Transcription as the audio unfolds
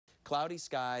cloudy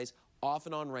skies, off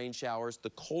and on rain showers. The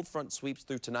cold front sweeps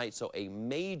through tonight, so a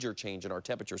major change in our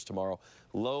temperatures tomorrow.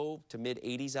 Low to mid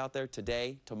 80s out there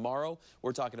today. Tomorrow,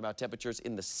 we're talking about temperatures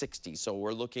in the 60s. So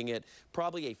we're looking at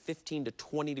probably a 15 to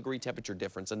 20 degree temperature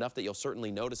difference, enough that you'll certainly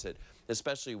notice it,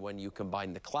 especially when you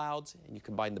combine the clouds and you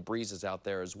combine the breezes out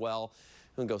there as well.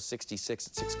 We'll go 66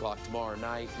 at 6 o'clock tomorrow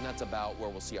night, and that's about where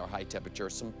we'll see our high temperature.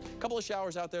 Some couple of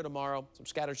showers out there tomorrow, some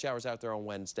scattered showers out there on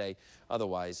Wednesday.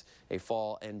 Otherwise, a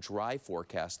fall and dry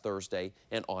forecast Thursday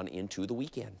and on into the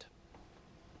weekend.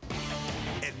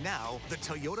 And now, the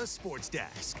Toyota Sports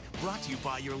Desk, brought to you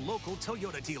by your local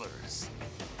Toyota dealers.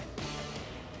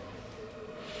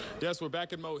 Yes, we're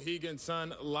back in Mohegan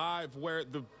Sun Live, where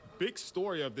the big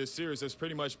story of this series has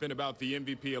pretty much been about the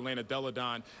MVP, Elena Delle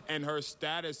Donne, and her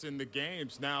status in the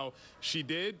games. Now, she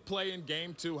did play in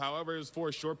Game 2. However, it was for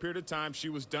a short period of time. She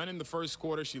was done in the first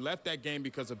quarter. She left that game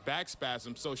because of back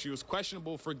spasms, so she was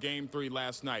questionable for Game 3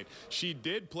 last night. She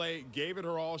did play, gave it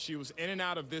her all. She was in and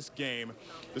out of this game.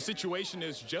 The situation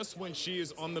is, just when she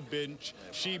is on the bench,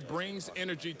 she brings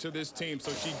energy to this team.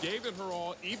 So she gave it her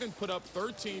all, even put up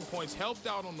 13 points, helped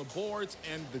out on the boards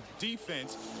and the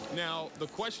defense. Now, the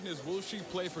question is, will she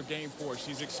play for Game 4?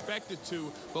 She's expected to,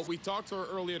 but we talked to her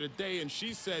earlier today, and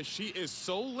she says she is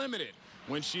so limited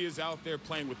when she is out there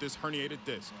playing with this herniated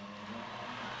disc.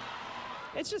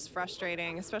 It's just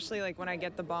frustrating, especially like when I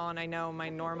get the ball and I know my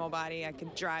normal body, I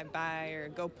could drive by or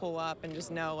go pull up and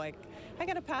just know, like, I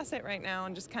got to pass it right now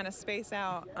and just kind of space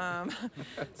out.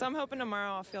 So I'm hoping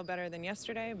tomorrow I'll feel better than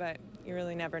yesterday, but you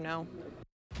really never know.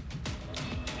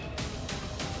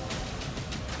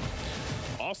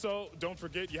 Also, don't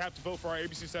forget, you have to vote for our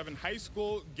ABC7 High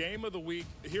School Game of the Week.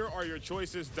 Here are your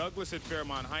choices: Douglas at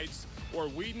Fairmont Heights or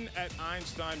Wheaton at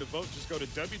Einstein. To vote, just go to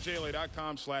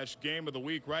WJLA.com/Game of the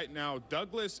Week. Right now,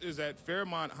 Douglas is at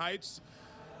Fairmont Heights,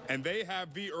 and they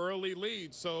have the early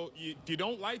lead. So if you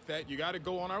don't like that, you got to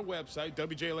go on our website,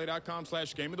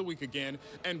 WJLA.com/Game of the Week again,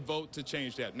 and vote to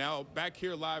change that. Now, back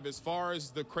here live, as far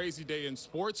as the crazy day in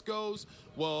sports goes,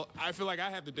 well, I feel like I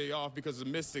have the day off because the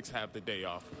Mystics have the day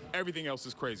off. Everything else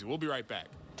is crazy. We'll be right back.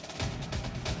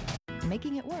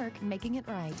 Making it work, making it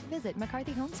right. Visit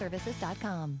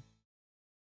McCarthyHomeservices.com.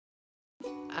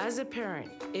 As a parent,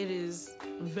 it is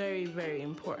very, very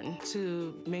important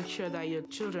to make sure that your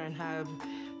children have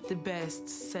the best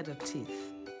set of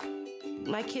teeth.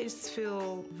 My kids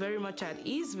feel very much at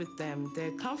ease with them.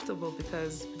 They're comfortable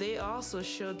because they also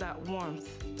show that warmth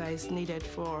that is needed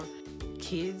for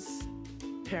kids,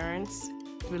 parents.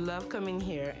 We love coming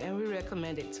here, and we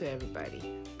recommend it to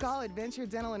everybody. Call Adventure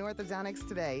Dental and Orthodontics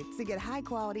today to get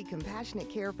high-quality, compassionate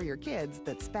care for your kids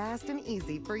that's fast and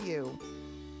easy for you.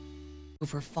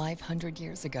 Over 500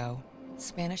 years ago,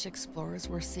 Spanish explorers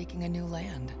were seeking a new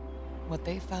land. What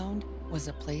they found was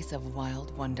a place of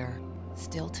wild wonder.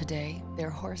 Still today,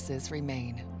 their horses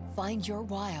remain. Find your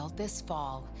wild this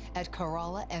fall at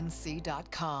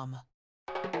CorollaNC.com.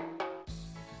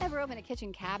 Ever open a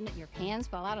kitchen cabinet and your pans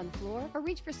fall out on the floor? Or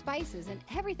reach for spices and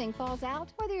everything falls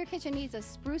out? Whether your kitchen needs a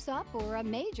spruce up or a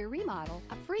major remodel,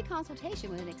 a free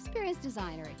consultation with an experienced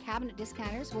designer at Cabinet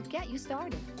Discounters will get you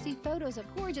started. See photos of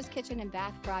gorgeous kitchen and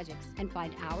bath projects and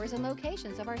find hours and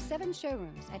locations of our 7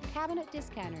 showrooms at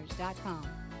CabinetDiscounters.com.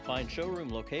 Find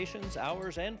showroom locations,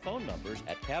 hours, and phone numbers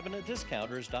at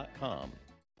CabinetDiscounters.com.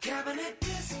 Cabinet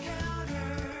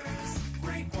Discounters.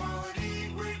 Great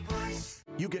quality, great price.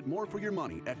 You get more for your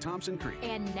money at Thompson Creek.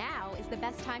 And now is the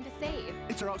best time to save.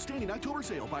 It's our outstanding October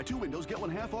sale. Buy 2 windows, get 1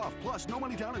 half off. Plus, no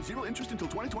money down and 0 interest until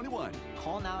 2021.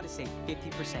 Call now to save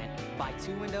 50%. Buy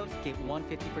 2 windows, get 1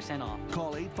 50% off.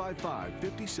 Call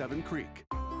 855-57-CREEK.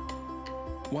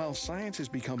 While science has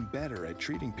become better at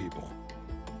treating people,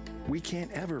 we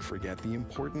can't ever forget the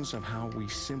importance of how we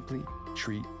simply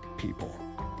treat people.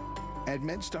 At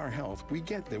MedStar Health, we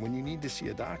get that when you need to see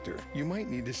a doctor, you might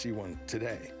need to see one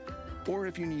today. Or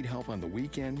if you need help on the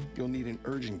weekend, you'll need an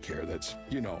urgent care that's,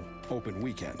 open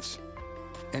weekends.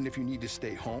 And if you need to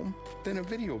stay home, then a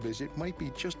video visit might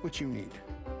be just what you need.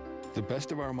 The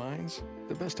best of our minds,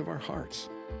 the best of our hearts.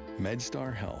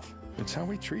 MedStar Health. It's how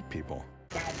we treat people.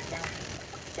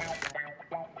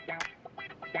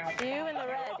 You in the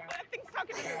red. That thing's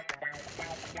talking to you.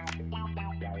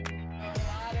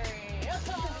 Lottery.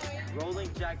 Rolling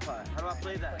jackpot. How do I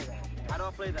play that?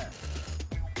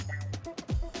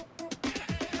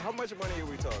 How much money are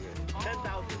we talking?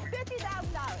 $10,000.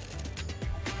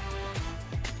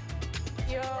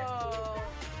 $50,000. Yo.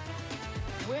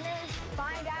 Winners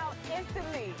find out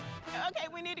instantly. Okay,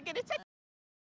 we need to get a ticket.